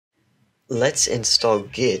Let's install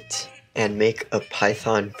Git and make a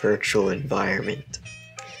Python virtual environment.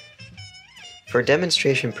 For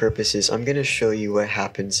demonstration purposes, I'm going to show you what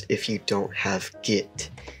happens if you don't have Git.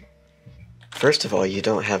 First of all, you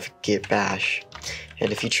don't have git bash,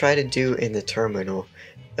 and if you try to do in the terminal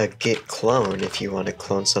a git clone, if you want to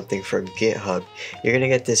clone something from GitHub, you're going to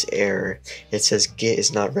get this error. It says git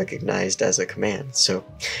is not recognized as a command, so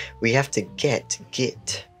we have to get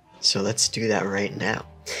git. So let's do that right now.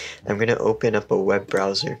 I'm going to open up a web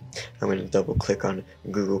browser. I'm going to double click on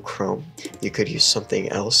Google Chrome. You could use something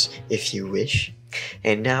else if you wish.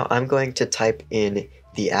 And now I'm going to type in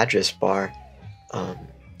the address bar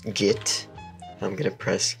git. I'm going to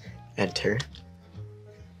press enter.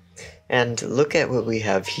 And look at what we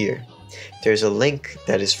have here. There's a link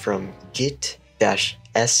that is from git-scm.com,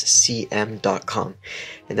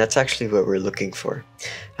 and that's actually what we're looking for.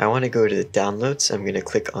 I want to go to downloads. I'm going to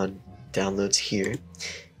click on downloads here,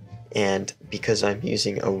 and because I'm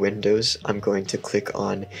using a Windows, I'm going to click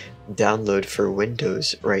on download for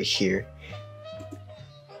Windows right here,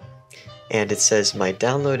 and it says my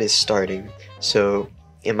download is starting, so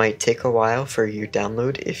it might take a while for your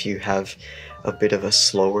download if you have a bit of a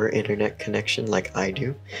slower internet connection like I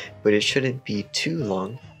do, but it shouldn't be too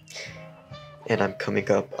long. And I'm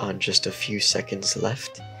coming up on just a few seconds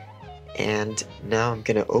left, and now I'm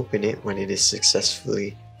gonna open it when it is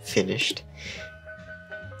successfully finished.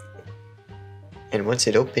 And once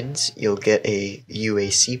it opens, you'll get a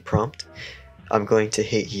UAC prompt. I'm going to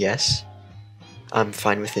hit yes. I'm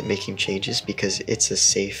fine with it making changes because it's a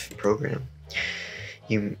safe program.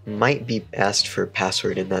 You might be asked for a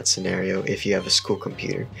password in that scenario if you have a school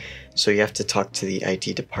computer, so you have to talk to the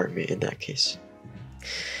IT department in that case.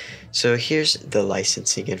 So here's the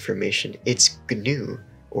licensing information. It's GNU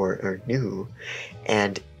or new,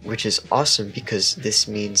 and which is awesome because this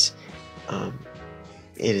means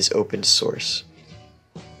it is open source.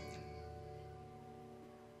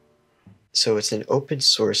 So it's an open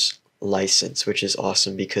source license, which is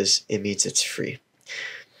awesome because it means it's free.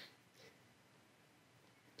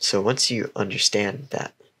 So once you understand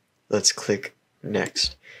that, let's click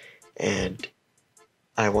next, and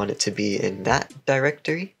I want it to be in that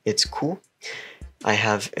directory. It's cool. I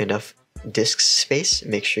have enough disk space.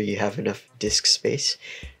 Make sure you have enough disk space.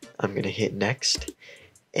 I'm gonna hit next,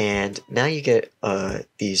 and now you get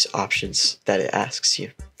these options that it asks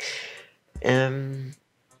you.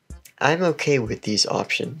 I'm okay with these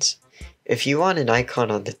options. If you want an icon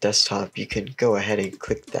on the desktop, you can go ahead and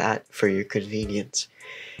click that for your convenience.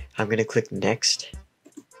 I'm going to click next,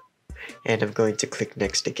 and I'm going to click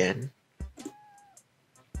next again.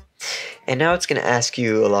 And now it's going to ask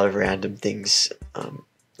you a lot of random things,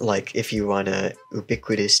 like if you want a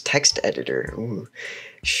ubiquitous text editor. Ooh,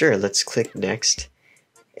 sure, let's click next.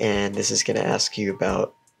 And this is going to ask you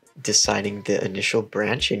about deciding the initial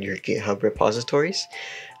branch in your GitHub repositories.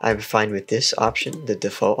 I'm fine with this option, the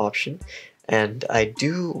default option, and I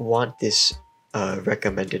do want this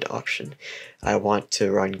recommended option. I want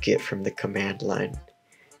to run git from the command line,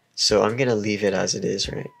 so I'm gonna leave it as it is,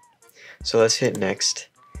 right? So let's hit next,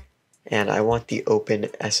 and I want the open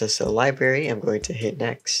SSL library. I'm going to hit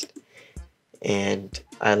next, and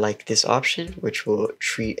I like this option, which will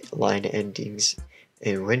treat line endings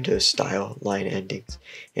in Windows style line endings,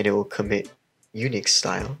 and it will commit Unix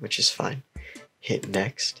style, which is fine. Hit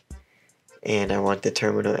next, and I want the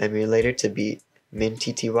terminal emulator to be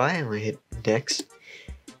min_tty. I'm gonna hit next,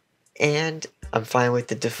 and I'm fine with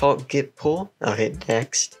the default git pull. I'll hit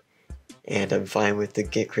next, and I'm fine with the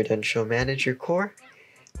git credential manager core.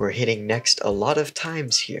 We're hitting next a lot of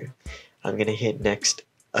times here. I'm gonna hit next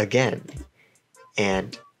again,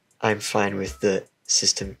 and I'm fine with the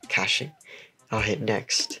system caching. I'll hit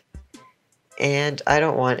next, and I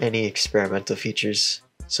don't want any experimental features,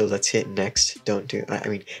 so let's hit next.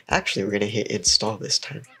 Actually we're gonna hit install this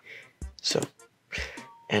time. So,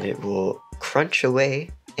 and it will crunch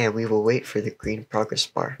away, and we will wait for the green progress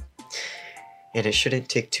bar. And it shouldn't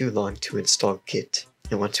take too long to install Git.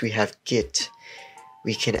 And once we have Git,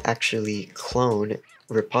 we can actually clone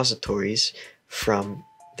repositories from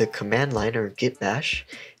the command line or git bash,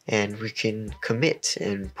 and we can commit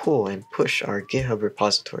and pull and push our GitHub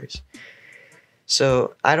repositories.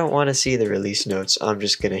 So I don't want to see the release notes. I'm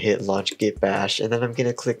just going to hit launch git bash, and then I'm going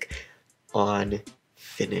to click on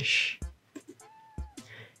finish.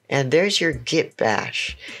 And there's your git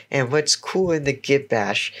bash. And what's cool in the git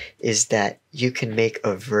bash is that you can make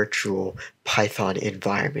a virtual Python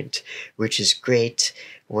environment, which is great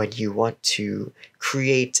when you want to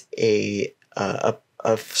create a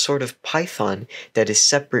a sort of Python that is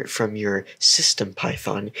separate from your system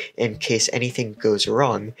Python in case anything goes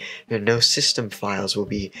wrong, and no system files will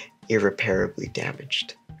be irreparably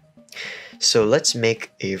damaged. So let's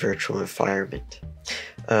make a virtual environment.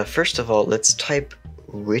 First of all, let's type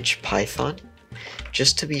which Python.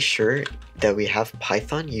 Just to be sure that we have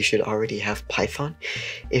Python, you should already have Python.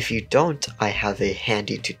 If you don't, I have a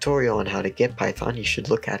handy tutorial on how to get Python. You should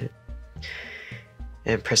look at it.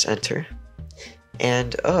 And press enter.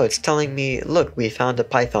 And oh, it's telling me, look, we found a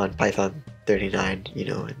Python 39, you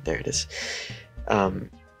know, and there it is.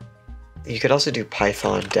 You could also do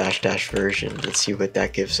Python -- version. Let's see what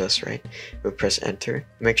that gives us, right? We'll press enter.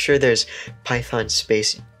 Make sure there's Python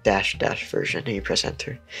space -- version, and you press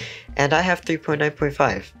enter. And I have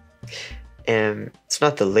 3.9.5. And it's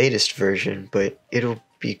not the latest version, but it'll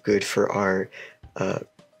be good for our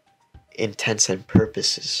intents and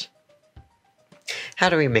purposes. How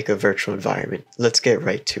do we make a virtual environment? Let's get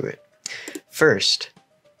right to it. First,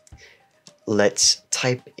 let's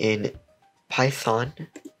type in Python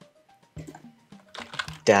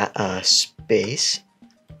space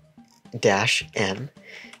 -m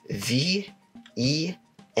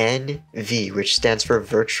venv, which stands for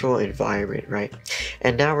virtual environment, right?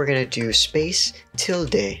 And now we're gonna do space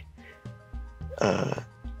tilde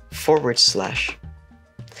 /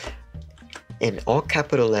 in all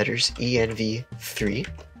capital letters env3,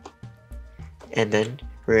 and then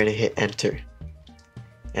we're gonna hit enter,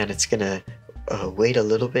 and it's gonna wait a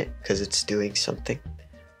little bit because it's doing something.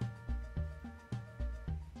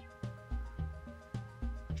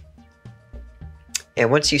 And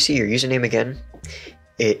once you see your username again,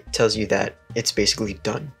 it tells you that it's basically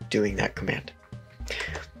done doing that command.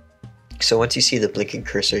 So once you see the blinking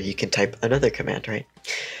cursor, you can type another command, right?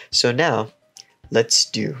 So now let's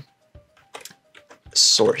do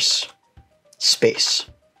source space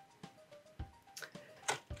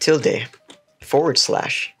tilde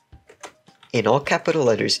 / in all capital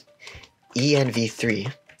letters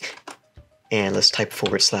env3, and let's type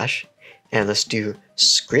 / and let's do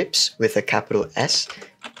scripts with a capital S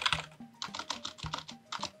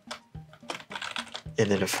and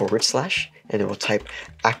then a / and then we'll type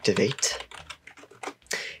activate.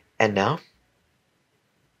 And now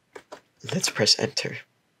let's press enter.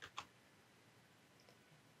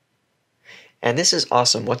 And this is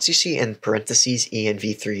awesome. Once you see in parentheses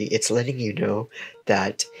env3, it's letting you know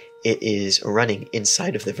that it is running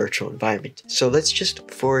inside of the virtual environment. So let's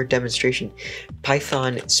just, for demonstration,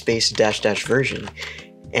 Python space -- version,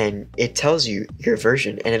 and it tells you your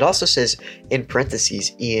version, and it also says in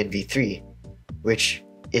parentheses env3, which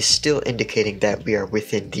is still indicating that we are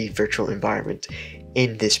within the virtual environment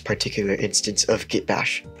in this particular instance of Git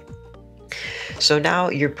Bash. So now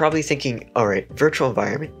you're probably thinking, all right, virtual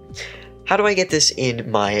environment, how do I get this in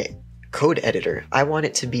my code editor? I want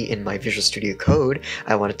it to be in my Visual Studio Code.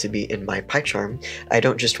 I want it to be in my PyCharm. I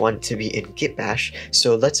don't just want it to be in Git Bash.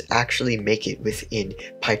 So let's actually make it within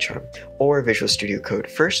PyCharm or Visual Studio Code.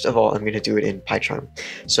 First of all, I'm going to do it in PyCharm.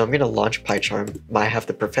 So I'm going to launch PyCharm. I have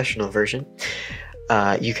the professional version.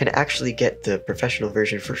 You can actually get the professional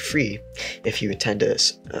version for free if you attend a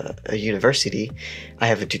university. I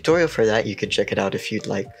have a tutorial for that. You can check it out if you'd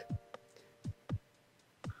like.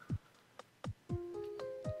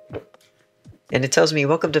 And it tells me,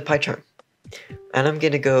 welcome to PyCharm. And I'm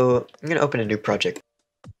gonna open a new project.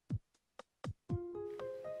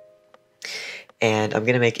 And I'm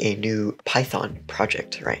gonna make a new Python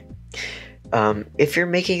project, right? If you're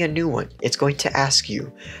making a new one, it's going to ask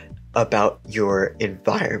you about your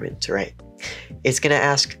environment, right? It's gonna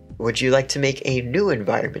ask, would you like to make a new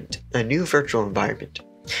environment, a new virtual environment?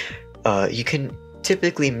 You can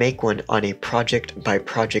typically make one on a project by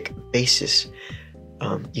project basis.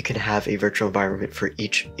 You can have a virtual environment for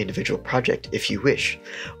each individual project if you wish,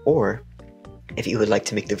 or if you would like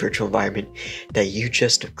to make the virtual environment that you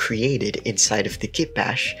just created inside of the Git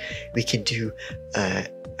Bash, we can do a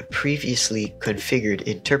previously configured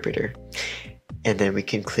interpreter, and then we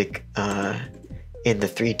can click in the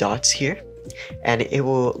 3 dots here, and it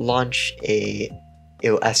will launch it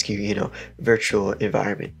will ask you, virtual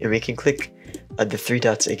environment, and we can click the 3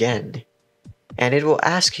 dots again, and it will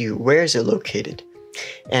ask you where is it located.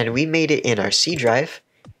 And we made it in our C drive,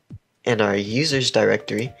 in our users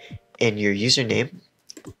directory, in your username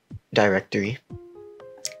directory,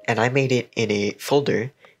 and I made it in a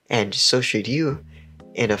folder, and so should you,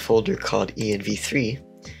 in a folder called env3,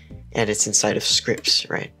 and it's inside of scripts,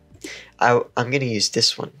 right? I'm going to use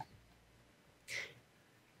this one,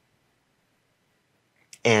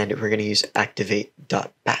 and we're going to use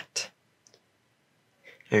activate.bat,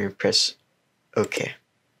 and press OK.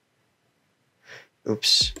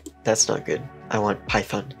 Oops, that's not good. I want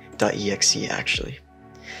python.exe actually.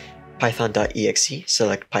 Python.exe,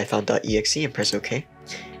 select python.exe and press OK.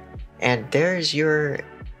 And there's your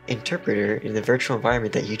interpreter in the virtual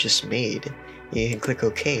environment that you just made. You can click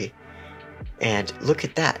OK. And look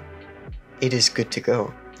at that. It is good to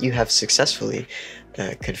go. You have successfully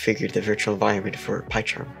configured the virtual environment for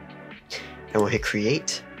PyCharm. And we'll hit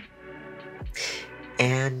create.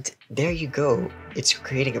 And there you go. It's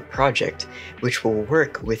creating a project which will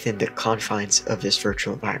work within the confines of this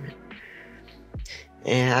virtual environment.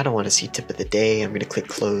 And I don't want to see tip of the day. I'm going to click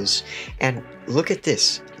close. And look at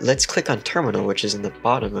this. Let's click on terminal, which is in the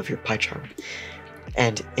bottom of your PyCharm.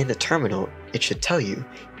 And in the terminal, it should tell you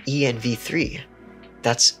venv3.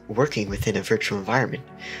 That's working within a virtual environment.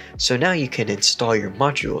 So now you can install your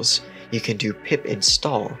modules. You can do pip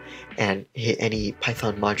install and hit any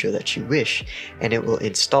Python module that you wish, and it will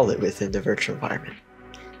install it within the virtual environment.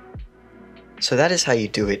 So that is how you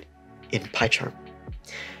do it in PyCharm.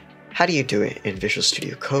 How do you do it in Visual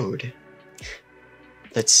Studio Code?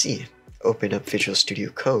 Let's see. Open up Visual Studio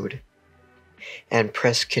Code and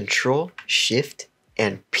press Ctrl, Shift,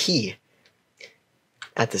 and P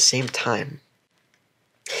at the same time.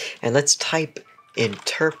 And let's type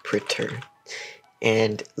interpreter.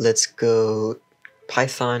 And let's go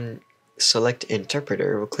Python select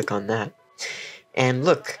interpreter. We'll click on that. And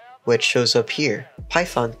look what shows up here.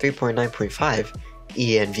 Python 3.9.5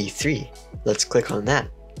 env3. Let's click on that.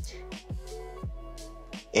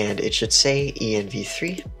 And it should say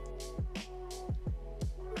env3.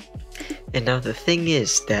 And now the thing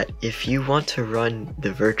is that if you want to run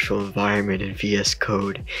the virtual environment in VS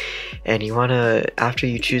Code, and you want to, after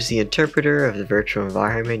you choose the interpreter of the virtual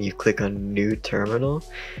environment, you click on New Terminal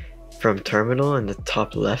from Terminal in the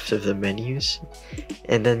top left of the menus,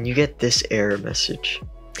 and then you get this error message.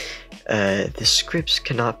 The scripts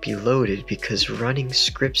cannot be loaded because running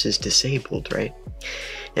scripts is disabled, right?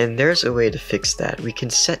 And there's a way to fix that. We can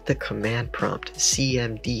set the command prompt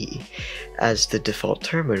cmd as the default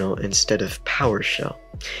terminal instead of PowerShell,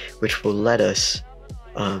 which will let us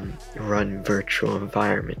run virtual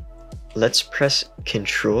environment. Let's press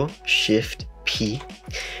Ctrl Shift P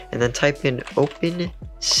and then type in open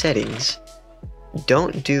settings.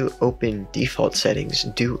 Don't do open default settings,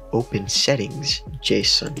 do open settings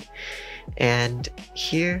JSON. And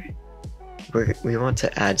here we want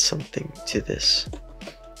to add something to this.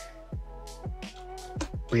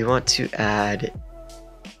 We want to add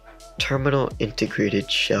terminal integrated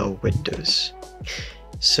shell windows.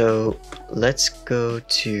 So let's go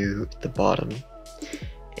to the bottom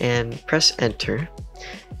and press enter.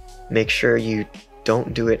 Make sure you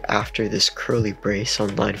don't do it after this curly brace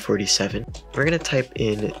on line 47. We're going to type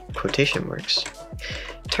in quotation marks,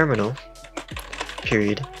 terminal,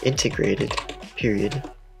 period, integrated, period,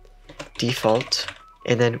 default,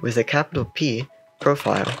 and then with a capital P,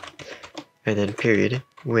 profile, and then period,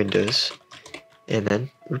 Windows, and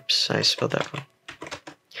then, oops, I spelled that wrong.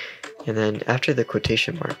 And then after the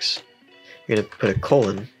quotation marks, you're going to put a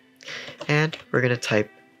colon, and we're going to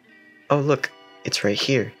type, oh look, it's right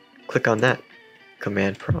here. Click on that,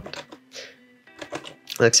 command prompt.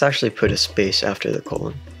 Let's actually put a space after the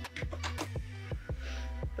colon.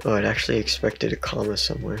 Oh, I'd actually expected a comma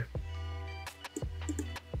somewhere.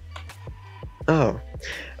 Oh,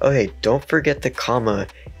 hey, don't forget the comma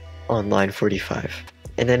on line 45.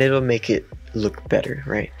 And then it'll make it look better,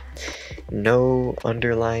 right? No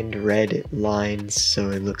underlined red lines, so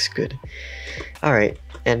it looks good. Alright,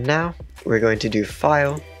 and now we're going to do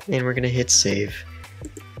file, and we're going to hit save.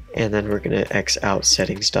 And then we're going to X out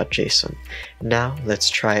settings.json. Now let's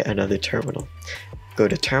try another terminal. Go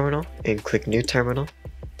to terminal and click new terminal.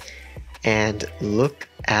 And look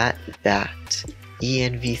at that,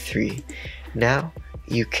 env3. Now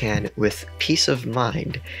you can, with peace of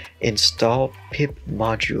mind, install pip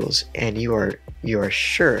modules, and you are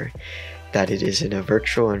sure that it is in a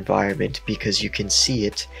virtual environment because you can see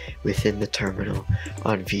it within the terminal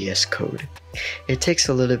on VS Code. It takes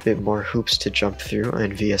a little bit more hoops to jump through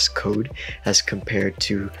on VS Code as compared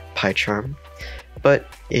to PyCharm, but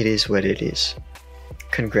it is what it is.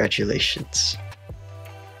 Congratulations.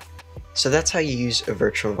 So that's how you use a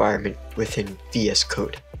virtual environment within VS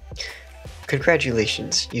Code.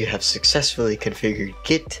 Congratulations, you have successfully configured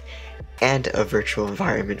Git and a virtual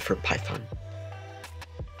environment for Python.